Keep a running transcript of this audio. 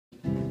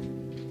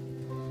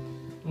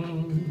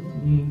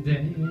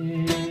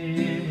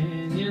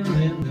Daniel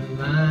in the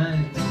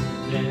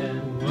lion's den.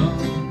 Whoa,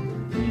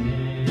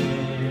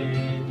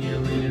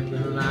 Daniel in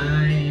the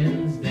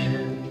lion's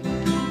den.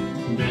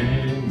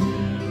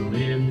 Daniel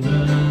in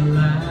the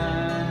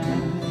lion's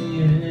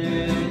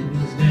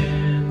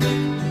den.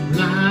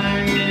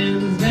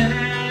 Lion's den.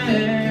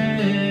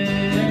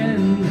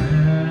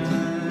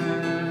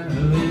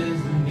 Now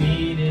is the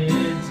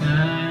needed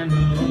time.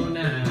 Oh,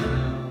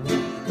 now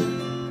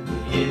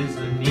is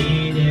the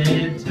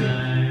needed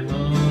time.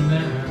 Oh,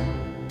 now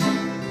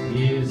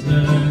is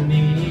the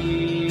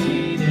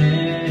needed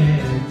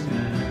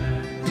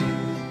time.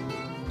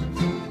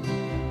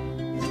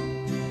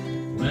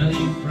 Well,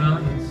 you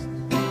promised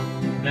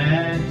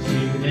that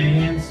you'd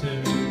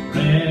answer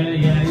prayer.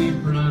 Yeah, you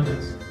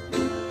promised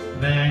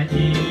that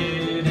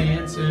you'd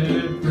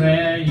answer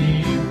prayer.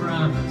 You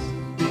promised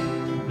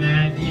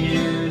that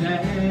you'd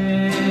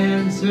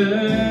answer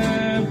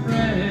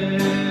prayer.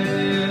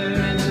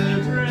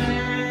 Answer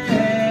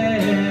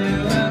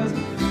prayer. Well,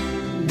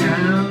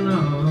 down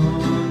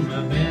on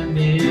my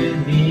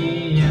bended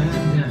knee,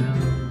 I'm down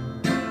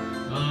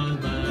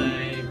on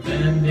my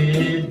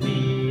bended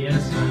knee.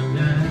 Yes, I'm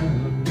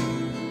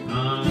down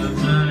on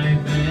my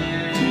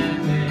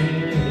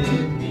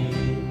bended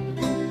knee.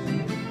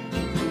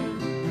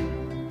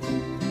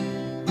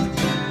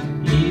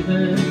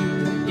 Even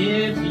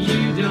if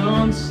you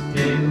don't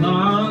stay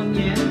long,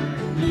 yeah,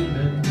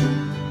 even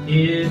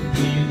if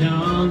you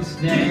don't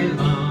stay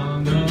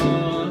long,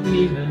 oh,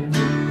 even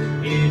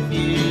if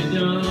you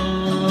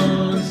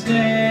don't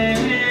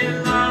stay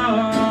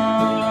long,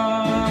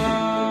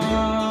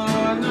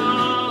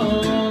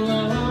 oh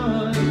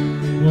Lord,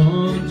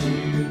 won't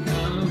you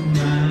come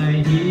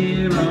by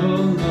here,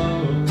 oh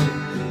Lord,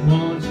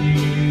 won't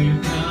you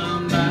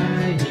come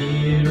by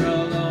here,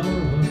 oh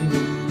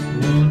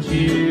Lord, won't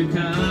you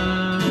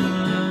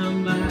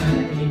come by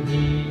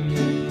here?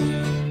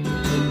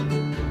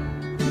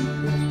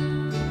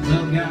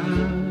 Well,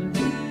 God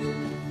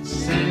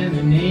send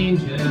an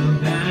angel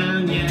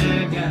down,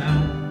 yeah,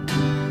 God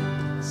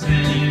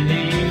send an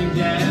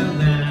angel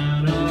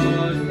down,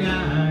 oh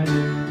God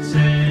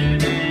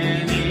send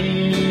an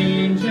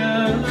angel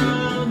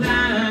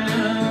down.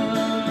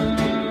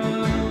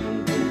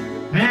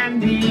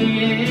 And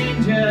the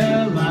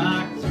angel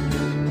locked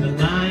the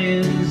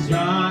lion's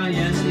jaw.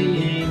 Yes,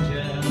 the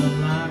angel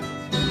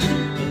locked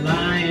the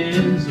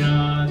lion's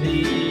jaw.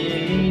 The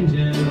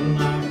angel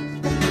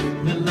locked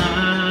the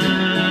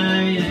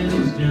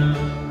lion's jaw.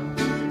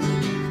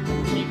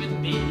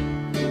 Even me.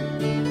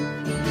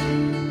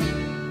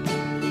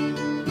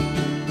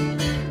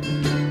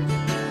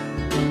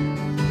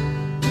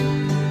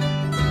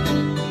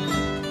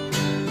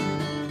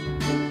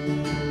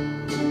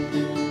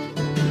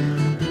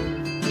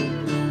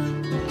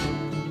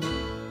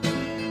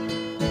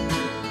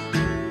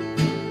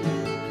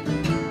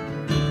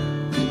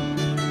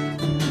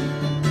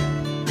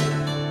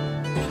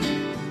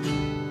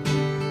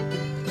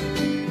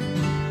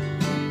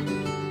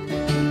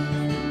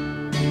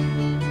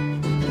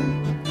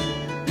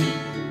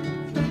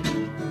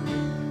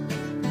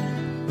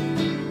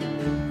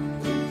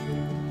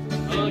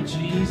 Oh,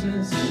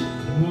 Jesus,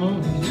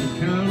 won't you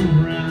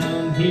come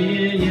round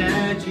here?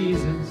 Yeah,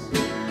 Jesus,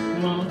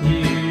 won't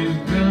you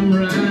come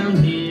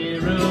round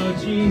here? Oh,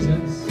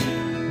 Jesus,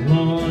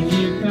 won't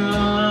you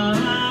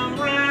come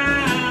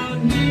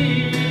round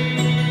here?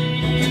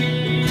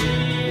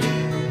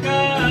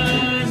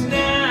 'Cause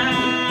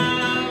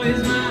now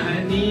is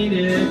my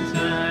needed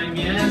time.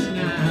 Yes,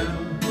 now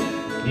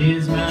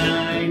is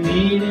my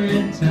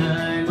needed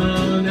time.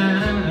 Oh,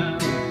 now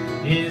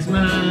is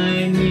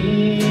my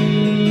needed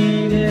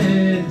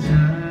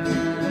time.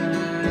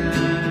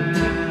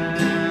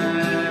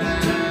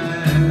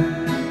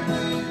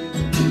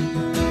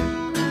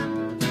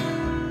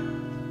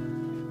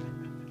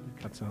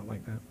 Cuts out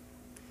like that.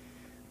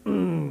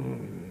 All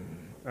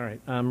right,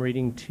 I'm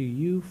reading to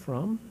you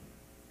from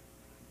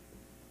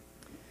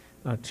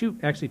two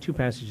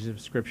passages of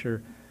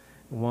Scripture.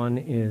 One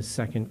is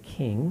 2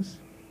 Kings,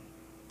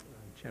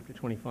 chapter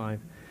 25,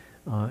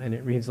 and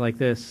it reads like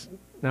this.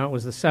 Now it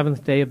was the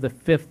 7th day of the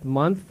 5th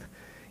month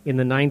in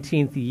the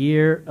 19th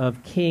year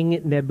of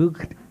King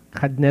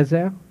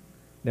Nebuchadnezzar,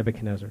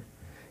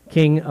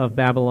 king of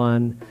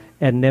Babylon,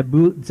 and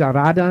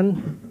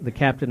Nebuzaradan, the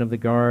captain of the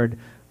guard,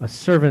 a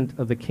servant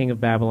of the king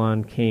of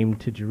Babylon, came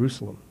to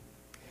Jerusalem.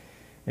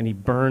 And he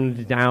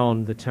burned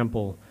down the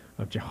temple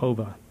of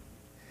Jehovah.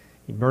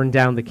 He burned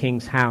down the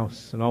king's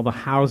house and all the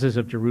houses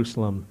of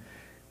Jerusalem.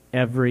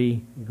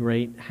 Every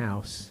great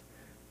house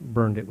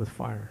burned it with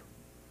fire.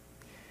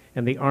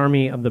 And the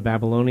army of the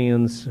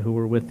Babylonians who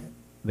were with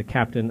the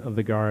captain of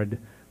the guard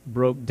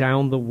broke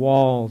down the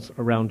walls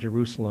around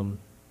Jerusalem.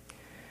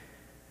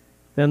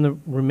 Then the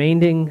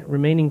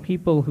remaining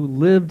people who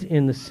lived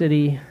in the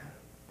city,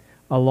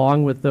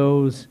 along with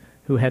those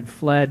who had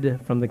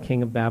fled from the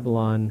king of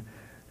Babylon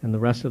and the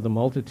rest of the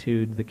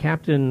multitude, the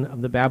captain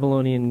of the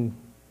Babylonian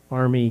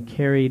army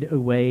carried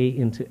away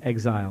into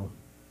exile,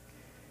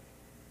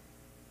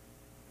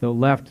 though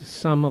left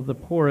some of the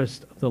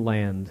poorest of the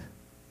land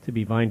to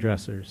be vine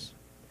dressers,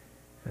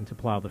 and to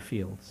plow the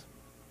fields.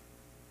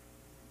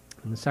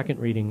 And the second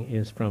reading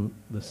is from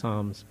the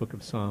Psalms, book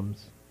of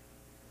Psalms.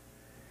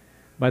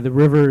 By the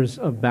rivers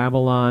of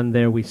Babylon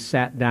there we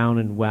sat down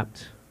and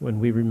wept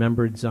when we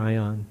remembered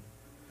Zion.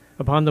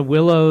 Upon the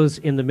willows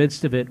in the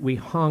midst of it we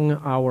hung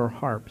our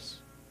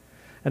harps.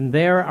 And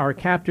there our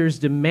captors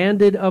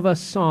demanded of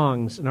us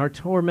songs, and our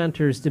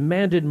tormentors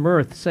demanded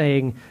mirth,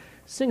 saying,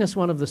 "Sing us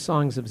one of the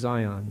songs of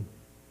Zion."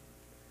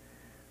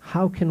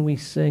 How can we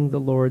sing the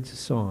Lord's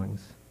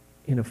songs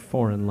in a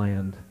foreign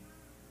land?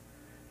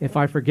 If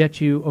I forget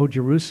you, O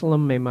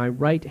Jerusalem, may my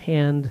right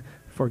hand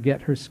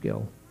forget her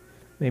skill.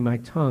 May my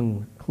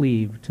tongue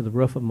cleave to the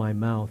roof of my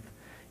mouth.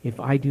 If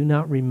I do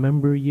not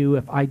remember you,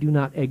 if I do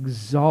not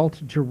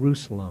exalt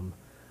Jerusalem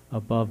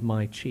above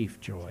my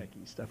chief joy.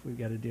 Stuff we've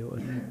got to deal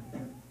with.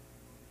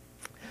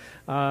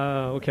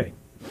 Okay.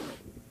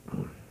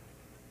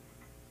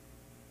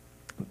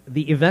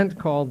 The event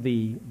called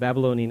the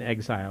Babylonian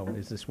Exile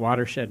is this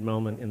watershed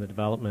moment in the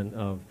development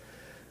of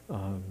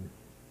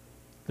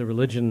the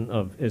religion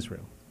of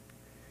Israel.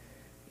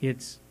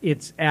 It's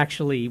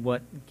actually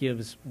what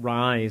gives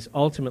rise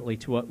ultimately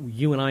to what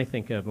you and I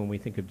think of when we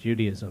think of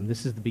Judaism.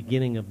 This is the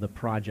beginning of the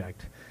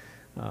project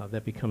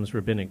that becomes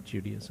Rabbinic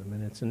Judaism,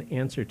 and it's an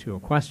answer to a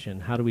question: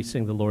 how do we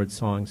sing the Lord's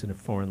songs in a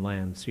foreign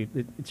land? So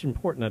it's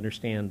important to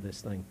understand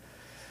this thing.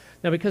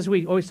 Now, because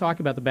we always talk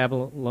about the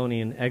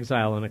Babylonian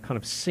exile in a kind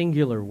of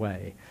singular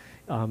way,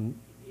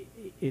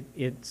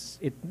 it's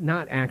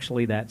not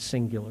actually that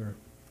singular.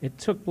 It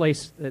took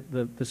place,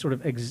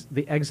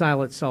 the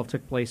exile itself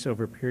took place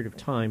over a period of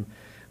time,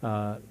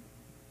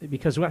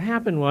 because what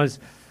happened was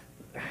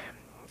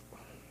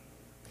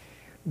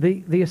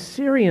the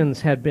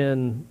Assyrians had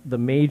been the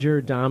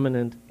major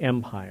dominant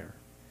empire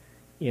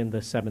in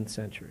the 7th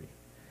century,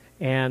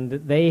 and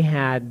they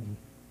had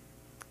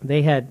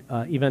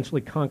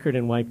eventually conquered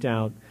and wiped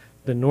out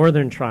the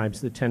northern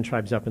tribes, the 10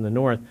 tribes up in the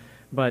north.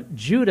 But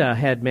Judah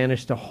had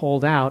managed to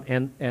hold out,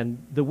 and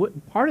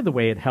part of the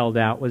way it held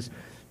out was,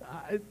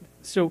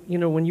 so, you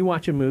know, when you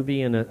watch a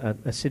movie and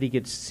a city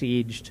gets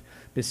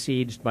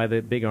besieged by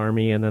the big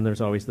army, and then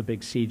there's always the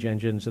big siege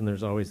engines, and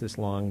there's always this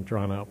long,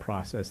 drawn-out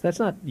process. That's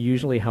not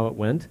usually how it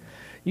went.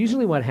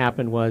 Usually what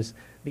happened was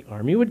the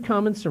army would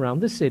come and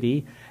surround the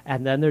city,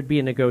 and then there'd be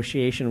a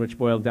negotiation which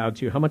boiled down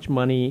to how much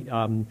money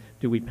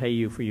do we pay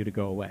you for you to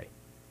go away.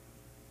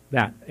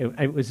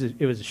 It was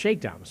a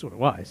shakedown, is what it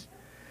was.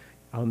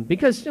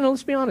 Because, you know,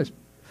 let's be honest,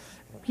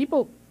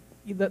 people,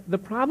 the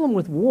problem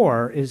with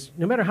war is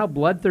no matter how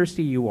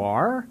bloodthirsty you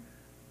are,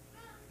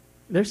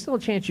 there's still a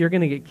chance you're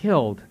going to get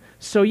killed.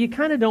 So you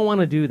kind of don't want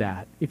to do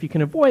that if you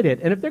can avoid it.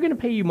 And if they're going to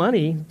pay you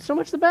money, so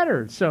much the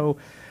better. So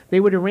they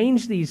would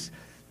arrange these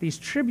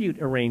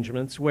tribute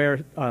arrangements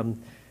where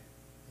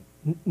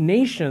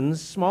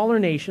smaller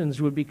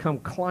nations would become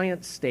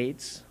client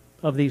states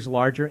of these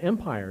larger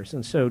empires.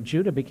 And so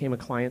Judah became a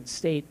client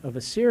state of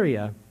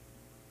Assyria.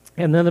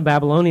 And then the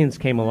Babylonians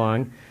came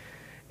along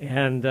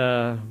and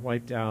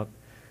wiped out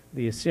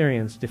the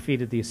Assyrians,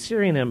 defeated the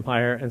Assyrian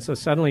Empire, and so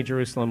suddenly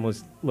Jerusalem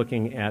was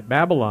looking at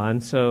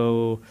Babylon.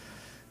 So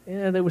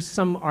there was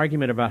some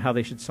argument about how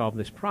they should solve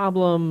this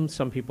problem.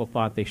 Some people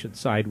thought they should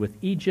side with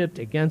Egypt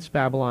against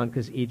Babylon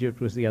because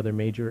Egypt was the other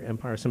major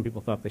empire. Some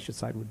people thought they should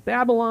side with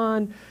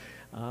Babylon.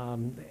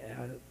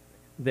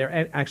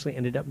 There actually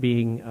ended up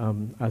being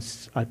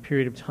a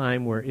period of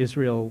time where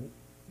Israel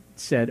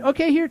said,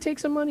 okay, here, take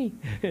some money,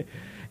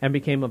 and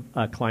became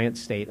a client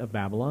state of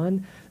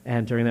Babylon.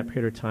 And during that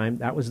period of time,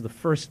 that was the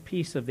first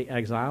piece of the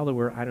exile. There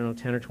were,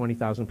 10 or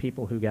 20,000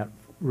 people who got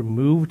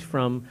removed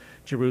from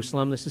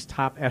Jerusalem. This is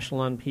top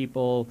echelon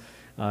people,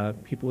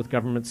 people with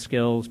government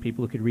skills,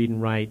 people who could read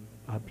and write,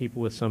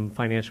 people with some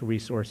financial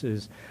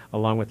resources,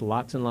 along with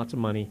lots and lots of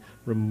money,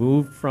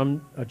 removed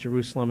from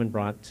Jerusalem and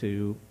brought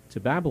to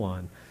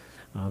Babylon.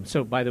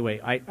 So, by the way,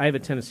 I have a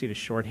tendency to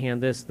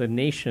shorthand this. The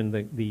nation,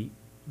 the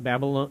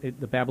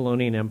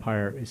Babylonian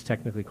Empire is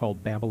technically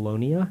called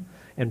Babylonia,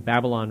 and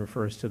Babylon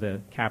refers to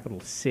the capital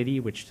city,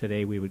 which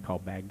today we would call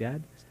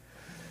Baghdad.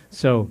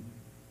 So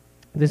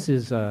this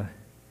is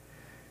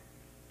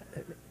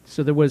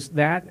so there was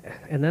that,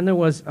 and then there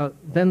was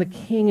then the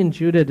king in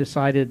Judah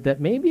decided that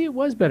maybe it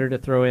was better to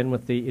throw in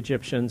with the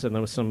Egyptians, and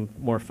there was some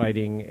more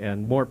fighting,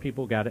 and more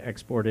people got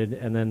exported,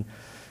 and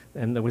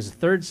there was a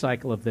third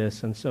cycle of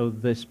this, and so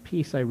this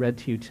piece I read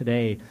to you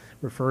today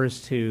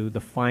refers to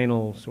the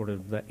final, sort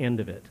of the end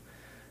of it,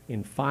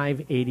 in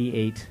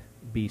 588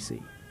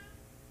 BC.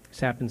 This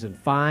happens in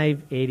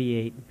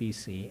 588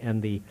 BC,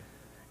 and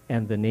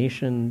the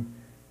nation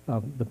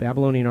of the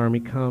Babylonian army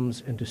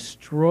comes and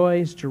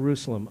destroys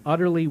Jerusalem,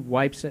 utterly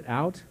wipes it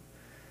out,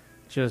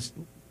 just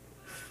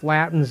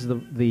flattens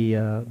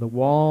the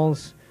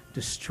walls,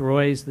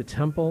 destroys the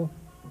temple.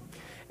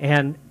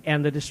 And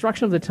the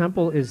destruction of the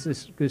temple is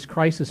this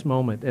crisis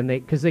moment, and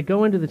because they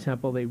go into the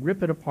temple, they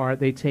rip it apart,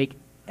 they take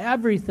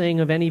everything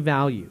of any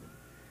value,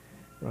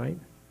 right?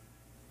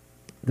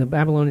 The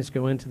Babylonians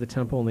go into the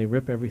temple and they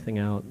rip everything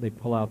out. They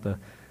pull out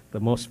the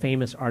most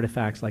famous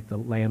artifacts like the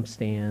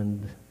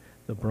lampstand,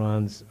 the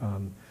bronze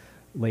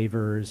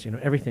lavers,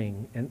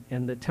 everything.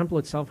 And the temple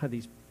itself had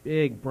these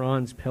big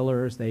bronze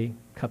pillars. They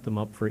cut them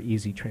up for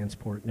easy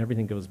transport, and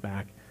everything goes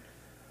back.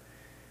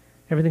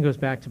 Everything goes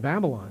back to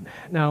Babylon.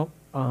 Now,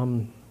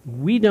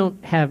 we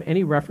don't have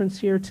any reference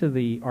here to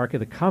the Ark of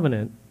the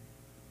Covenant.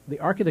 The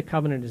Ark of the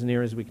Covenant, as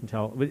near as we can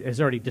tell, has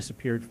already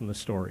disappeared from the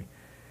story.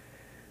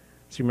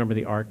 So you remember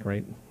the Ark,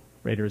 right?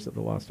 Raiders of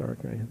the Lost Ark,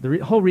 right? The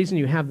whole reason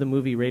you have the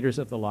movie Raiders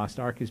of the Lost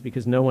Ark is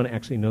because no one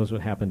actually knows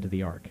what happened to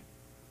the Ark.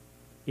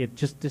 It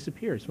just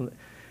disappears.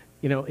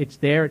 It's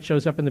there, it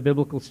shows up in the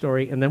biblical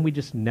story, and then we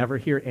just never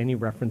hear any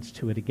reference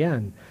to it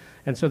again.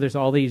 And so there's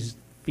all these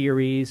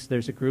theories.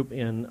 There's a group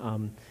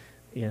in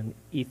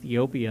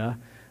Ethiopia.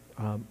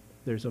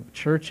 There's a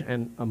church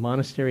and a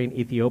monastery in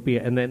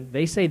Ethiopia, and then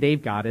they say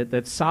they've got it,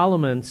 that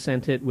Solomon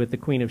sent it with the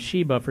Queen of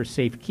Sheba for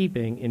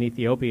safekeeping in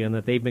Ethiopia, and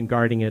that they've been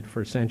guarding it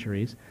for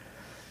centuries.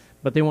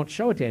 But they won't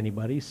show it to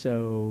anybody,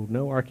 so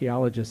no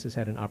archaeologist has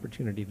had an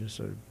opportunity to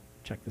sort of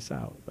check this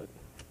out.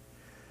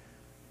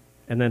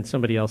 And then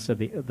somebody else said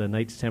the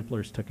Knights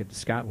Templars took it to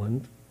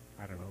Scotland.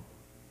 I don't know.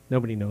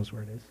 Nobody knows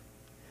where it is.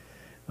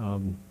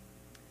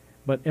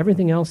 But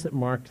everything else that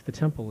marked the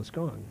temple is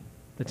gone.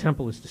 The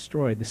temple is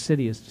destroyed. The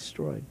city is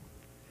destroyed.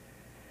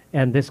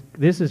 And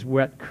this is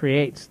what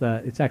creates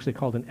it's actually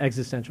called an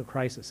existential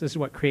crisis. This is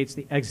what creates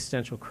the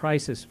existential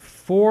crisis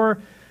for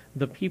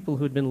the people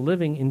who'd been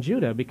living in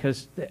Judah,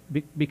 because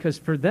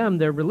for them,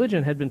 their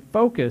religion had been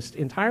focused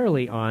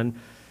entirely on,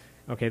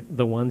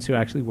 the ones who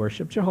actually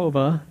worship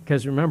Jehovah,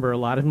 because remember, a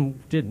lot of them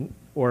didn't,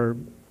 or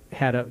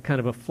had a kind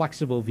of a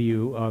flexible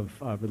view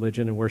of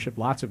religion and worshiped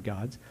lots of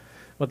gods.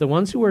 But the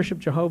ones who worship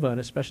Jehovah, and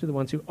especially the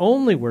ones who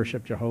only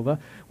worship Jehovah,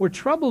 were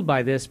troubled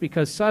by this,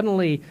 because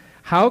suddenly,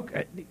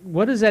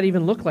 what does that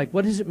even look like?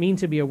 What does it mean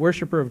to be a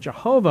worshiper of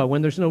Jehovah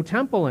when there's no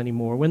temple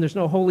anymore, when there's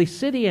no holy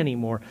city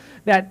anymore?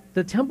 That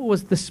the temple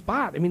was the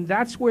spot. I mean,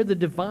 that's where the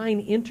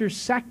divine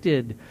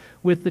intersected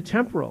with the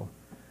temporal.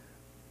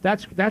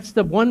 That's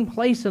the one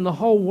place in the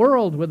whole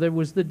world where there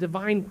was the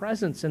divine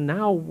presence. And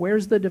now,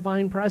 where's the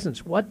divine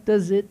presence? What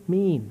does it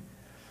mean?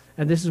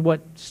 And this is what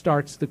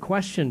starts the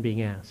question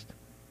being asked.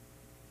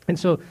 And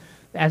so,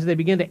 as they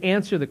begin to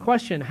answer the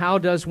question, how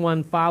does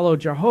one follow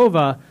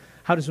Jehovah?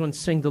 How does one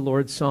sing the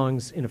Lord's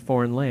songs in a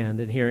foreign land?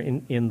 And here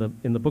in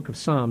the book of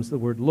Psalms, the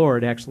word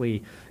Lord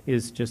actually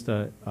is just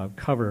a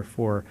cover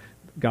for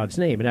God's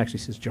name. It actually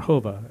says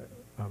Jehovah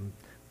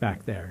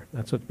back there.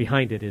 That's what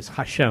behind it is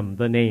Hashem,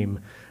 the name,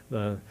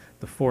 the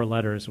four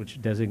letters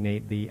which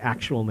designate the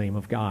actual name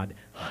of God,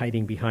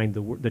 hiding behind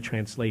the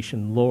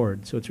translation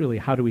Lord. So it's really,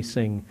 how do we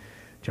sing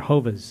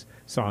Jehovah's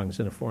songs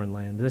in a foreign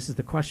land? This is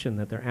the question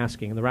that they're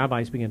asking, and the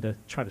rabbis begin to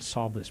try to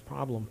solve this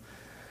problem,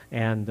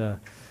 and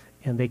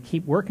they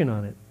keep working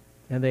on it.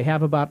 And they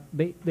have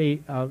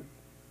the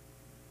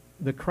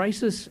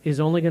crisis is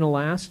only going to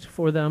last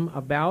for them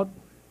about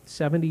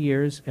 70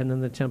 years, and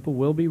then the temple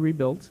will be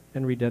rebuilt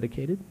and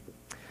rededicated.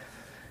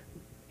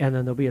 And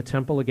then there'll be a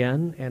temple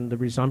again, and the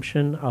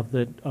resumption of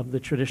the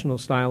traditional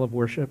style of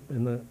worship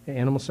and the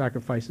animal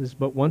sacrifices.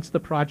 But once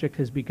the project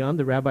has begun,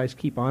 the rabbis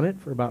keep on it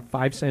for about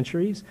 5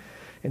 centuries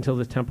until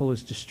the temple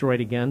is destroyed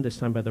again, this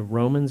time by the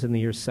Romans in the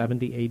year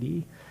 70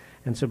 A.D.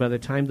 And so by the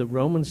time the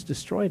Romans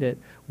destroyed it,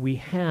 we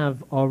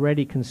have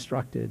already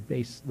constructed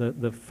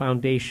the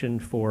foundation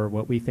for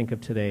what we think of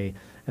today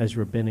as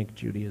Rabbinic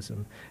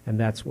Judaism. And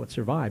that's what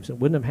survives. It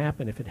wouldn't have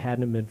happened if it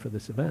hadn't been for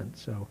this event.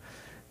 So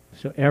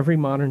every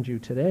modern Jew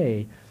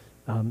today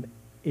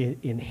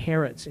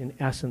inherits, in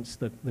essence,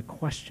 the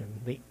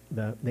question,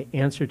 the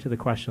answer to the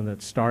question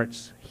that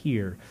starts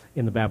here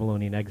in the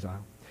Babylonian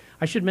exile.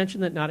 I should mention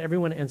that not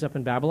everyone ends up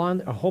in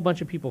Babylon. A whole bunch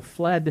of people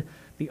fled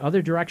the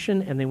other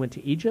direction, and they went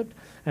to Egypt.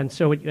 And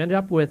so what you end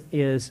up with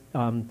is,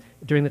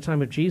 during the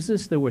time of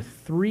Jesus, there were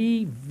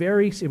 3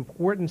 very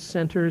important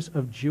centers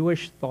of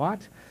Jewish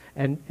thought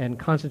and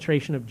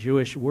concentration of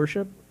Jewish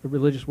worship,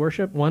 religious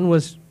worship. One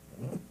was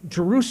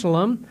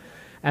Jerusalem,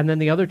 and then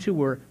the other 2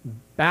 were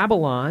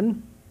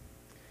Babylon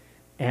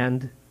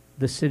and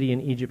the city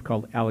in Egypt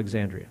called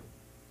Alexandria.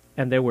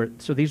 And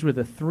so these were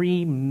the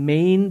 3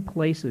 main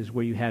places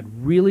where you had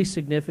really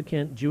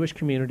significant Jewish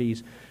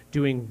communities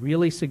doing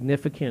really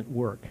significant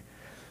work.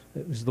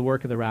 It was the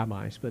work of the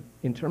rabbis. But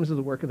in terms of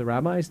the work of the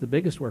rabbis, the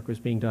biggest work was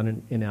being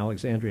done in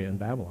Alexandria and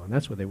Babylon.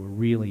 That's where they were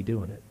really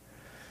doing it.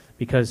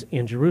 Because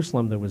in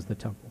Jerusalem, there was the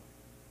temple.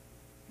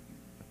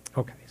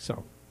 Okay,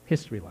 so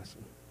history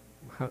lesson.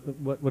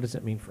 What does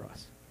that mean for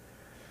us?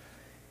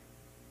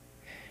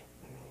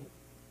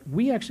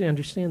 We actually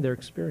understand their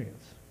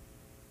experience.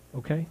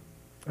 Okay?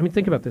 I mean,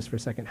 think about this for a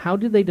second. How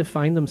did they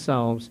define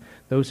themselves,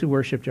 those who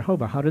worship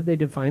Jehovah? How did they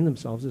define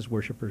themselves as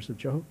worshipers of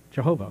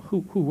Jehovah?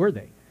 Who were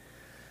they?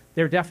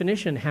 Their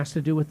definition has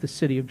to do with the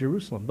city of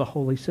Jerusalem, the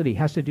holy city,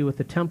 has to do with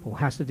the temple,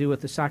 has to do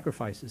with the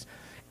sacrifices.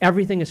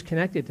 Everything is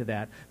connected to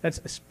that. That's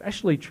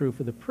especially true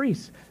for the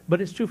priests, but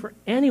it's true for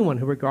anyone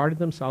who regarded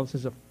themselves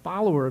as a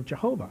follower of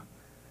Jehovah.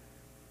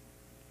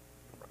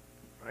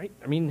 Right?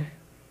 I mean,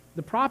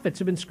 the prophets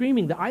have been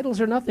screaming, the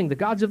idols are nothing, the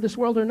gods of this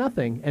world are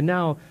nothing. And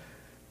now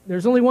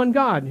there's only one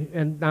God.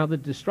 And now the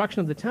destruction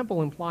of the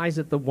temple implies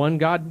that the one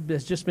God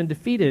has just been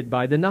defeated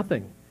by the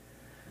nothing.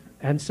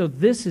 And so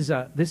this is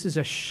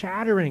a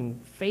shattering,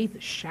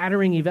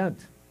 faith-shattering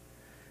event.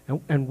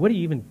 And what do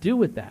you even do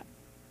with that?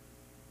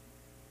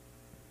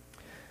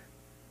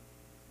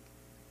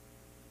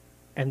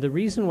 And the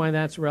reason why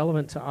that's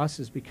relevant to us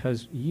is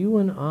because you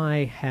and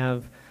I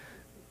have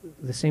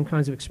the same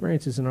kinds of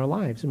experiences in our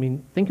lives. I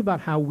mean, think about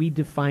how we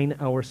define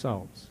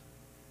ourselves,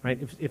 right?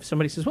 If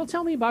somebody says, well,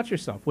 tell me about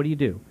yourself, what do you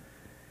do?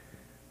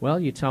 Well,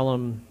 you tell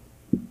them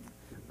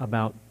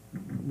about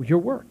your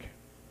work,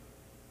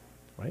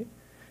 right?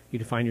 You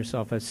define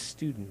yourself as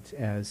student,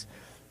 as,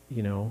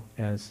 you know,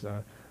 as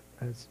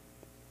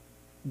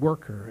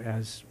worker,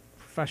 as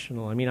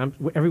professional. I mean,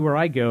 everywhere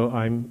I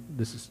go,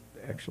 this is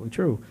actually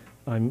true,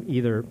 I'm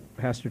either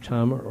Pastor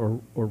Tom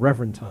or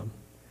Reverend Tom.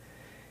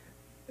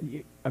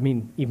 I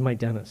mean, even my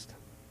dentist.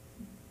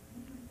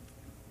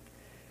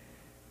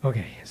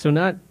 Okay, so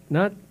not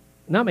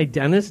my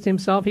dentist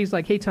himself. He's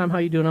like, hey, Tom, how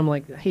you doing? I'm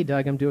like, hey,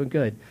 Doug, I'm doing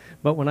good.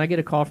 But when I get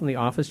a call from the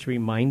office to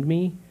remind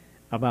me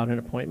about an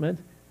appointment,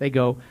 they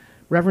go,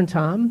 Reverend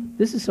Tom,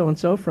 this is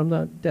so-and-so from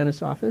the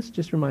dentist's office,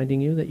 just reminding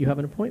you that you have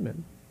an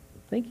appointment.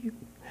 Thank you.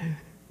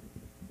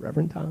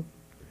 Reverend Tom.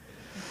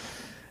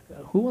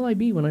 Who will I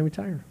be when I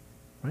retire,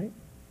 right?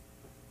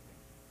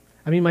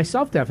 I mean, my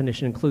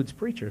self-definition includes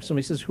preacher.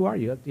 Somebody says, who are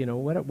you? You know,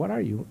 what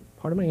are you?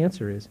 Part of my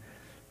answer is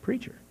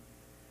preacher.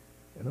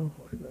 You know,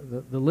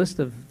 the list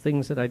of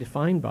things that I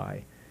define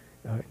by,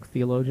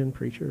 theologian,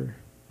 preacher,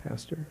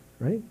 pastor,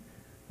 right?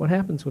 What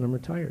happens when I'm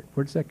retired?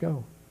 Where does that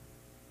go?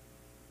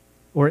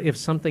 Or if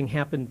something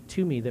happened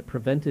to me that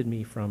prevented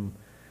me from,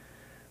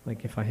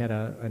 like if I had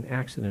an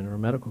accident or a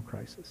medical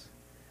crisis,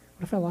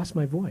 what if I lost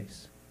my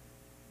voice?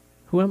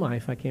 Who am I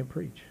if I can't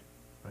preach,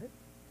 right?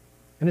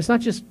 And it's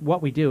not just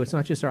what we do. It's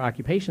not just our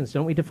occupations.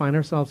 Don't we define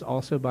ourselves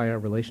also by our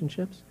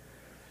relationships?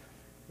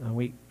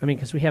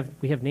 Because we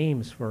have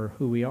names for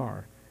who we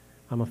are.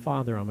 I'm a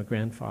father. I'm a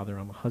grandfather.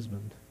 I'm a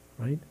husband,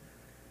 right?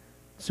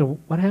 So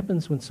what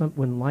happens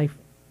when life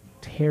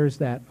tears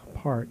that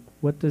apart?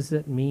 What does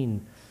that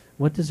mean?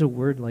 What does a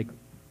word like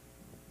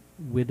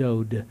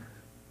widowed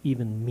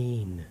even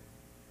mean?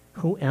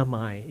 Who am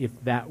I if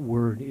that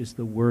word is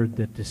the word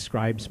that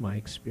describes my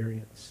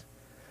experience?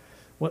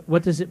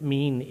 What does it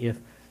mean if,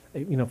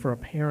 you know, for a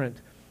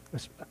parent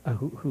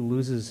who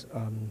loses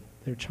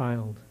their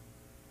child,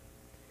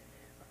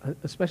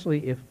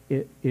 especially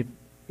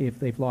if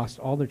they've lost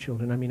all their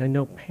children? I mean, I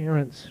know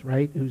parents,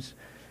 right,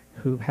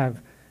 who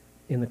have,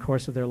 in the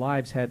course of their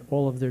lives, had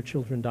all of their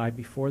children die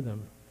before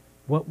them.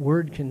 What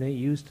word can they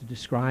use to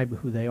describe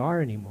who they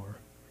are anymore?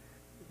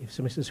 If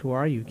somebody says, who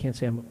are you? You can't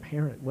say, I'm a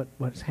parent.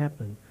 What's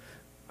happened?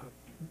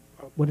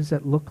 What does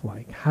that look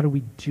like? How do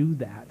we do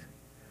that?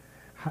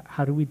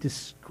 How do we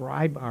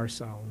describe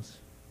ourselves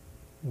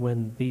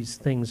when these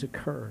things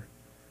occur?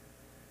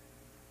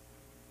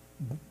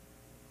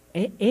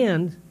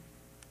 And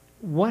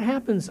what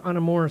happens on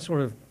a more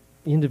sort of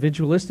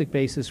individualistic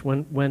basis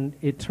when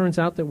it turns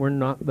out that we're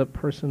not the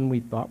person we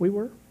thought we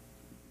were?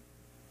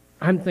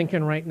 I'm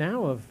thinking right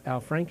now of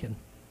Al Franken,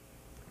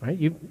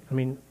 right?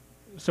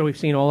 So we've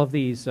seen all of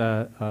these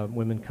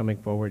women coming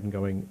forward and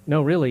going,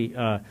 no, really,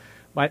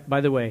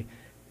 by the way,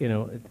 you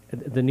know,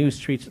 the news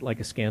treats it like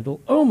a scandal.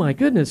 Oh my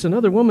goodness,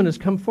 another woman has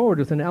come forward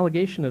with an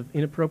allegation of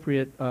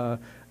inappropriate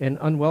and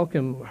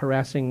unwelcome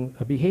harassing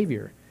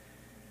behavior.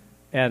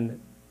 And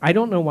I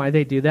don't know why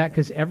they do that,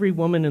 because every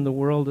woman in the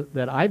world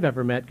that I've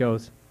ever met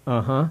goes,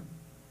 uh-huh.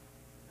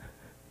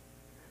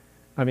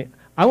 I mean,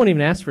 I won't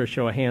even ask for a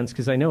show of hands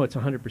because I know it's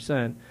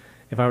 100%.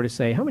 If I were to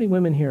say, how many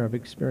women here have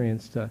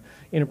experienced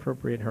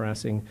inappropriate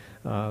harassing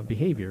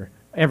behavior,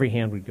 every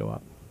hand would go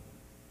up.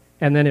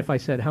 And then if I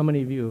said, how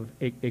many of you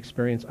have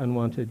experienced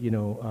unwanted, you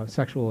know,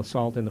 sexual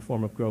assault in the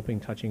form of groping,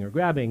 touching, or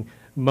grabbing,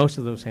 most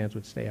of those hands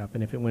would stay up.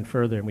 And if it went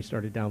further and we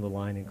started down the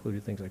line,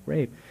 included things like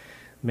rape,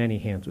 many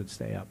hands would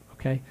stay up,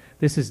 okay?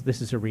 This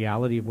is a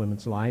reality of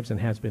women's lives and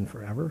has been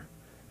forever.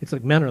 It's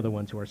like men are the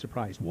ones who are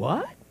surprised.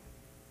 What?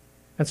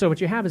 And so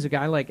what you have is a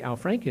guy like Al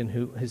Franken,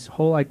 who his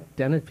whole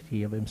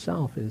identity of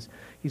himself is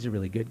he's a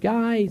really good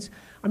guy.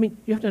 I mean,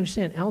 you have to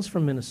understand, Al's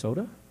from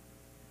Minnesota.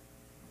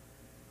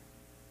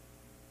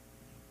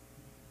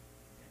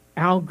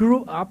 Al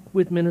grew up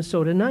with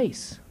Minnesota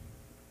nice.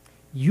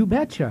 You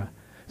betcha.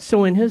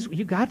 So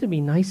you got to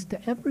be nice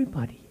to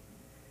everybody.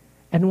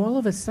 And all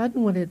of a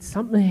sudden, when it's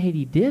something that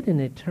he did,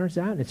 and it turns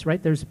out, it's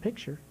right there's a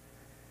picture,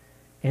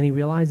 and he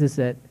realizes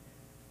that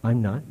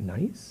I'm not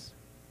nice.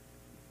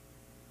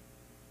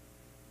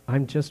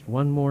 I'm just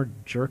one more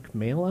jerk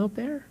male out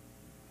there.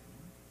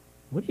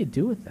 What do you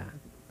do with that?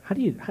 How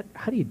do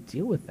you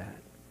deal with that?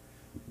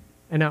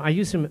 And now I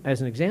use him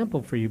as an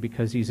example for you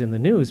because he's in the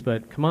news.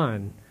 But come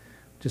on,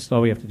 just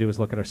all we have to do is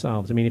look at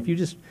ourselves. I mean, if you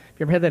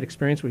ever had that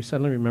experience where you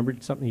suddenly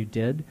remembered something you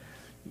did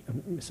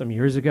some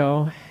years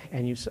ago,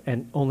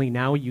 and only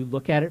now you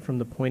look at it from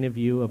the point of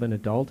view of an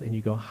adult, and you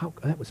go,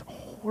 that was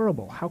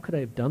horrible. How could I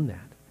have done that?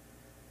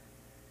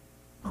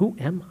 Who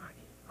am I?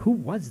 Who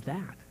was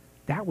that?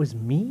 That was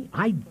me?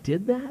 I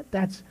did that?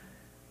 That's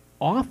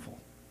awful.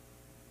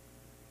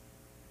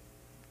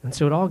 And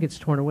so it all gets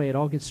torn away. It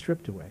all gets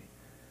stripped away.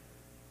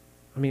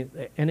 I mean,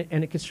 and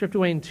it gets stripped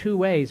away in two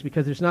ways,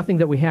 because there's nothing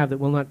that we have that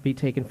will not be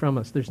taken from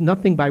us. There's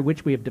nothing by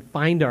which we have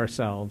defined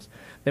ourselves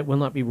that will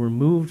not be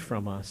removed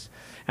from us.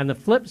 And the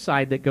flip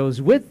side that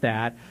goes with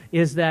that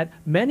is that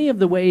many of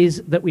the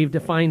ways that we've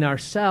defined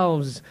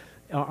ourselves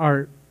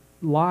are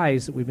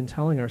lies that we've been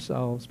telling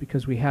ourselves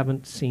because we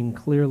haven't seen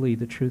clearly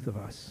the truth of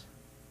us.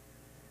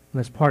 And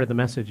that's part of the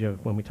message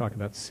of when we talk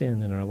about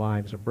sin in our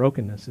lives or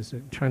brokenness, is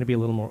trying to be a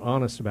little more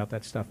honest about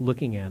that stuff,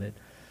 looking at it,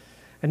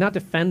 and not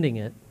defending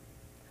it,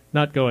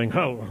 not going,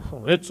 oh,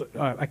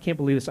 I can't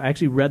believe this. I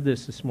actually read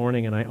this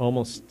morning, and I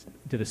almost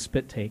did a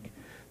spit take. I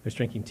was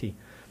drinking tea.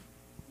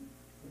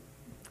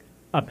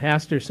 A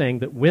pastor saying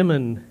that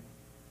women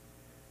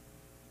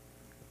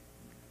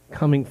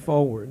coming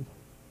forward,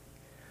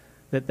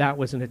 that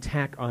was an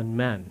attack on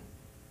men.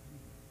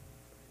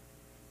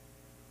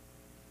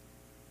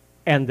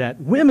 And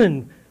that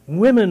women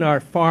are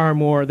far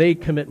more, they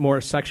commit more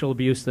sexual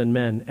abuse than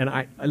men. And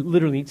I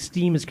literally,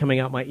 steam is coming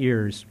out my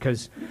ears,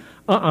 because,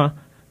 no.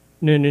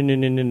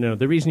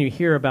 The reason you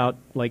hear about,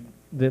 like,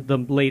 the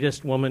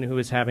latest woman who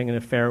is having an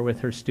affair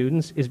with her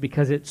students is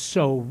because it's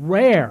so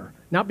rare,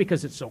 not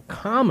because it's so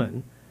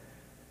common.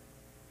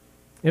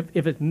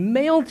 If a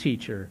male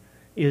teacher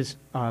is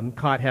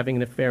caught having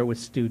an affair with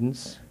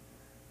students,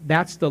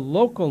 that's the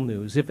local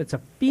news. If it's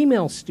a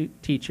female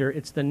teacher,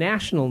 it's the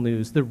national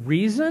news. The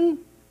reason?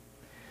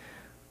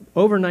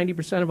 Over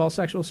 90% of all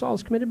sexual assault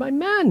is committed by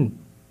men.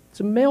 It's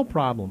a male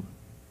problem.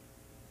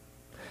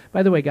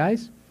 By the way,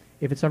 guys,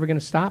 if it's ever going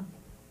to stop,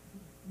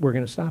 we're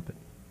going to stop it.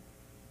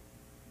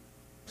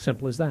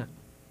 Simple as that.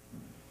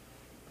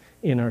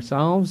 In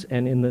ourselves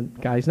and in the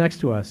guys next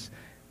to us,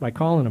 by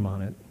calling them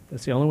on it.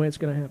 That's the only way it's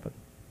going to happen.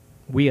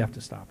 We have to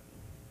stop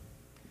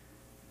it.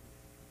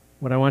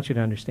 What I want you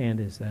to understand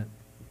is that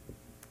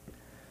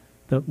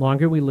the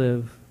longer we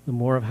live, the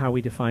more of how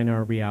we define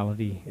our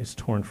reality is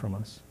torn from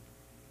us.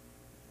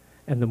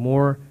 And the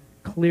more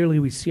clearly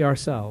we see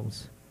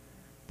ourselves,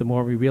 the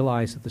more we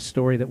realize that the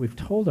story that we've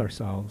told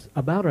ourselves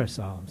about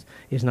ourselves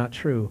is not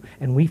true.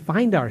 And we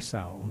find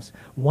ourselves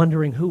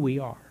wondering who we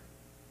are.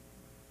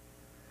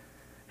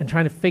 And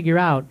trying to figure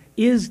out,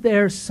 is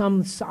there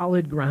some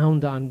solid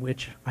ground on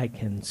which I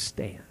can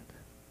stand?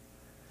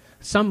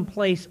 Some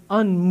place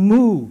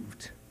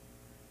unmoved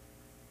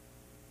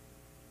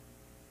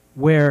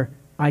where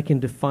I can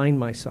define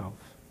myself.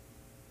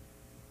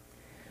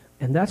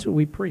 And that's what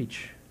we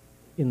preach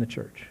in the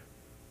church.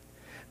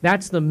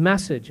 That's the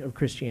message of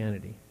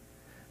Christianity.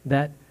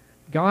 That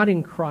God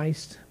in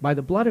Christ, by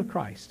the blood of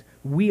Christ,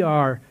 we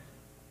are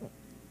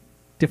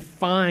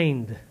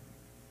defined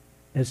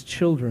as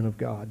children of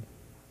God,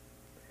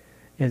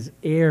 as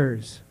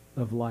heirs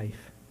of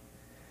life,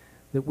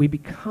 that we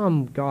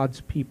become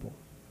God's people,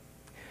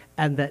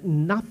 and that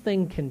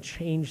nothing can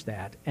change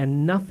that,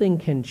 and nothing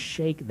can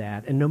shake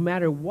that, and no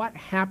matter what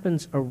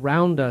happens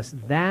around us,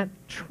 that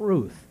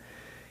truth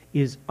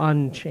is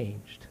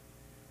unchanged.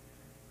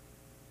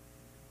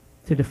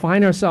 To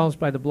define ourselves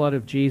by the blood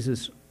of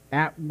Jesus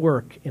at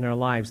work in our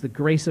lives, the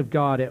grace of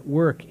God at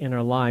work in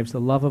our lives,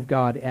 the love of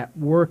God at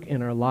work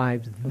in our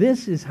lives,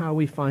 this is how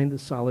we find the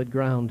solid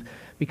ground.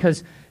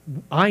 Because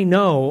I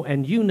know,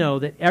 and you know,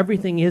 that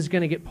everything is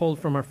going to get pulled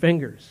from our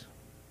fingers.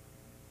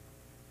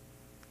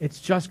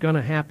 It's just going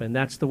to happen.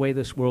 That's the way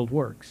this world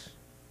works.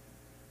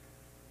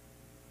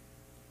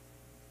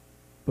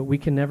 But we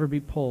can never be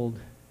pulled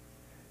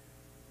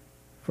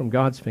from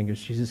God's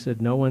fingers. Jesus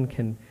said, no one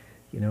can,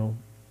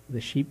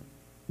 the sheep,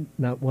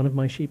 not one of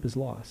my sheep is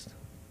lost.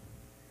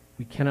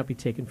 We cannot be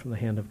taken from the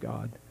hand of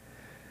God.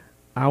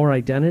 Our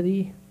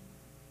identity,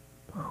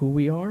 who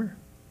we are,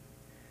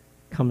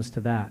 comes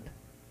to that.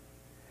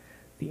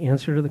 The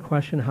answer to the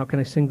question, how can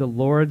I sing the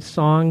Lord's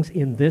songs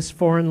in this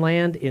foreign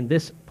land, in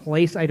this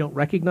place I don't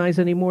recognize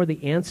anymore?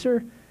 The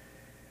answer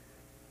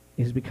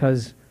is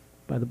because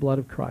by the blood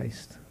of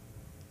Christ,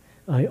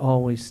 I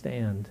always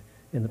stand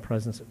in the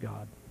presence of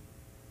God.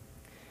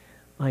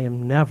 I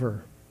am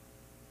never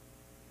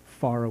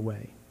far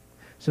away.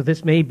 So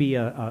this may be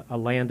a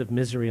land of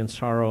misery and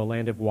sorrow, a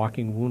land of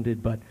walking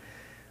wounded, but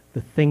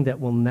the thing that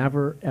will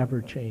never,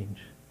 ever change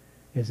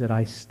is that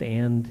I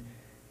stand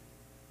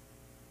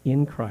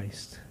in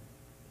Christ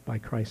by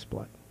Christ's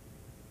blood.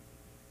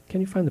 Can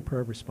you find the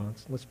prayer of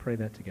response? Let's pray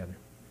that together.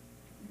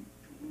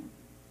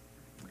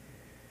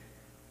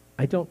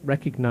 I don't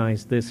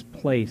recognize this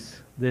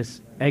place, this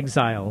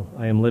exile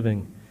I am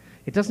living.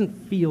 It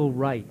doesn't feel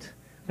right.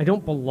 I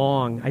don't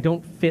belong. I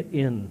don't fit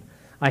in.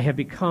 I have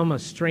become a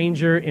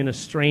stranger in a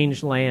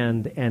strange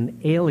land and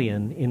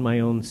alien in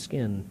my own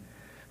skin.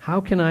 How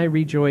can I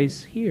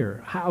rejoice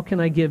here? How can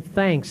I give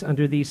thanks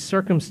under these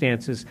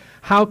circumstances?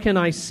 How can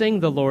I sing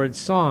the Lord's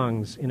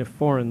songs in a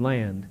foreign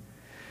land?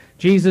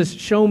 Jesus,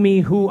 show me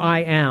who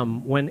I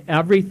am when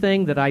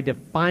everything that I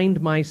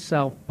defined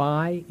myself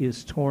by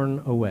is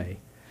torn away.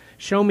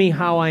 Show me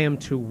how I am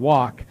to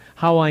walk,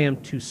 how I am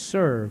to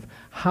serve,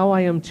 how I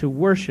am to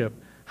worship,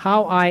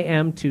 how I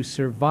am to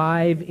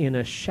survive in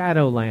a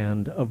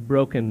shadowland of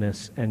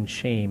brokenness and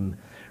shame.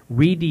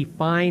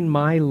 Redefine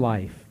my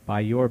life by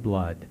your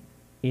blood,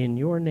 in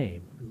your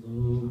name.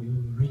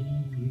 Glory,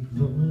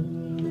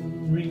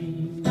 glory.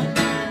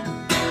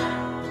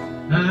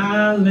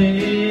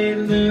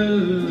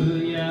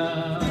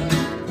 Hallelujah.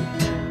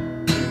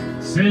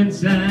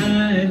 Since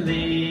I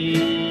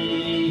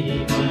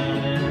laid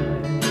my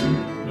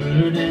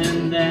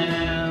burden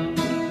down,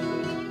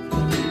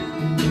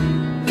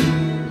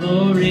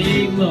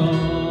 glory,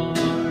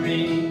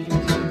 glory.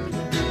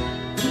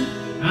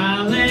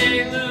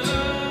 Hallelujah.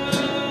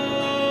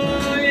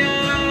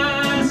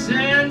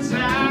 Since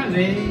I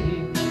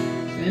laid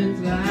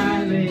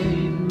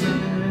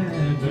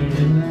my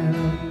burden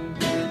down,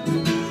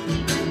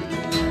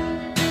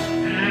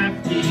 I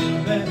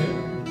feel better,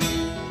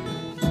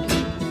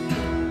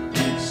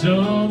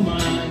 so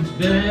much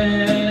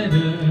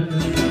better.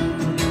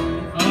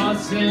 Oh,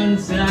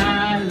 since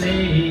I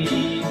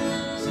laid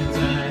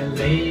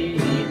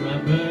my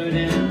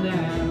burden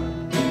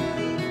down,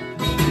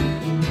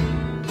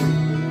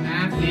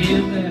 I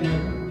feel better,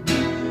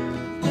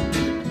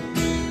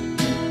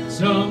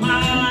 so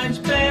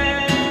much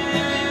better.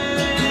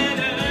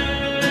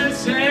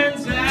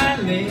 Since I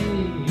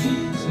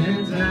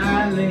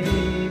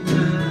laid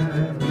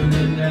my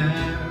burden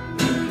down,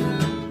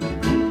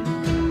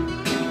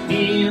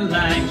 feel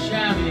like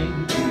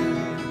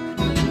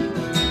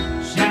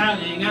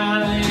shouting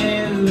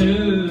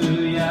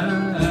hallelujah.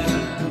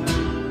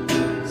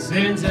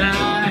 Since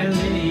I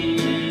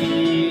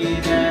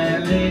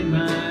laid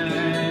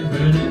my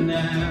burden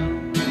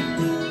down,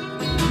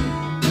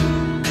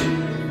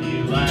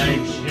 feel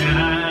like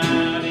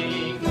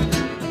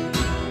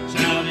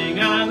shouting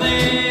hallelujah.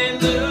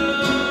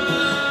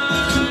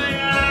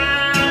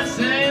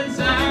 Since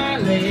I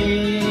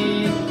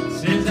laid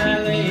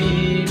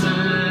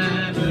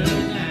my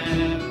burden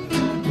down,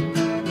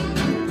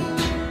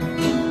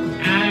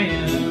 I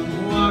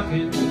am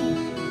walking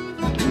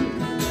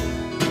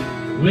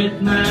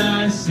with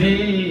my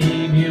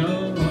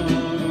Savior.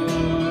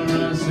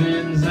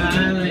 Since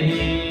I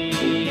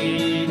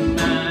laid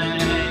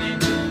my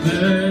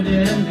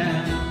burden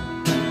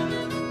down,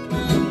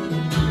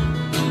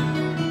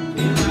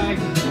 feel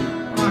like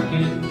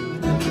walking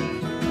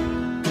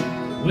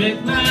with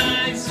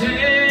my Savior.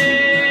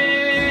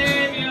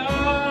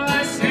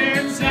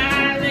 Since I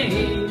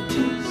laid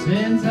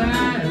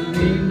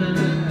my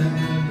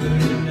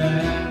burden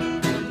down.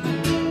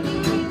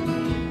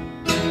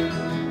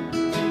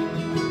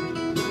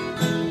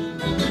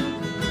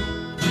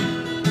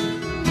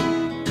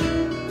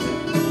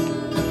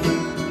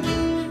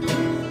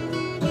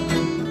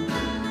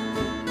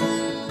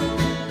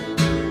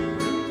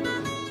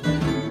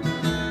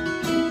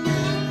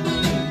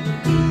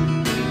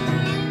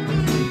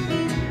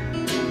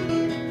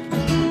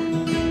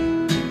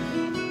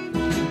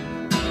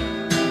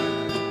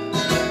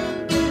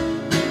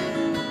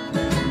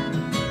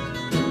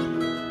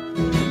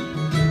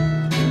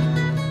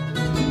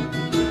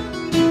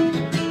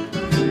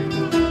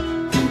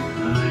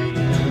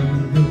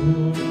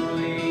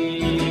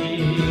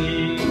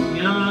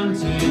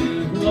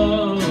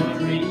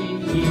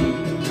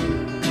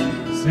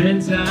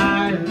 Since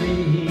I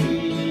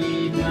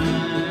laid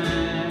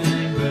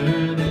my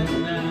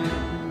burden down,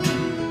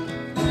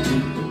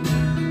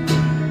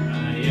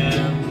 I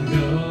am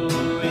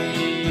going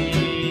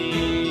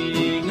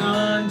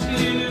on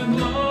to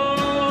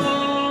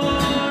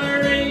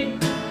glory.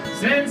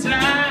 Since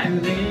I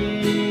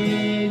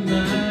laid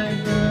my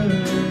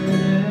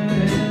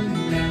burden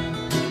down,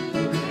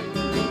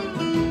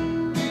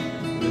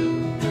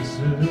 will the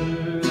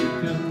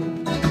circle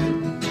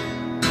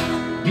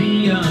be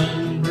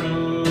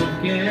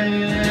unbroken?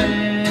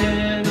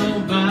 Oh,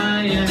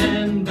 by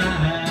and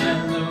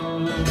by,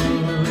 Lord,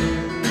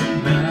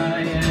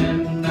 by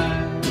and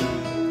by,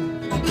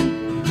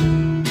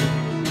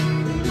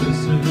 the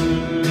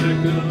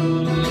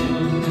circle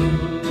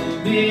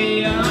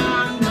be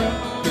unbroken.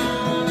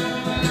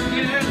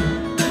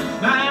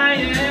 By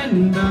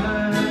and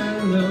by,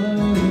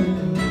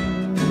 Lord,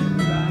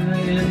 by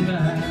and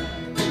by.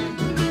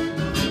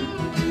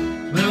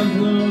 Well,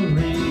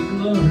 glory,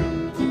 glory.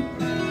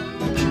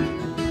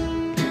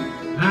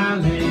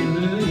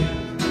 Hallelujah.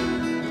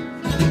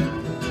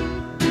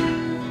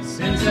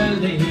 Since I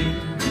laid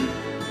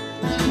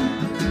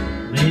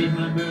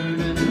my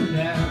burden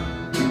down,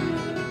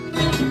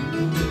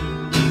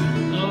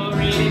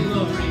 glory,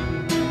 glory.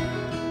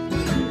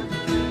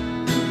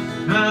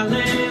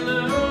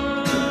 Hallelujah.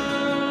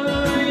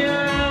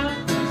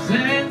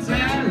 Since I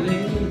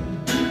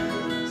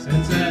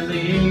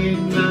laid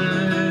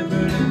my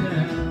burden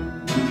down,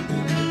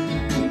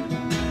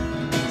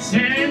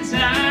 since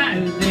I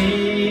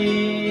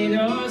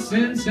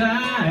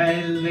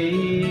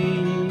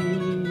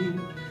laid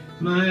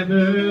my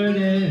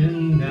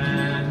burden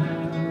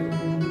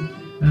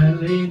down, I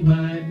laid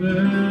my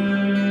burden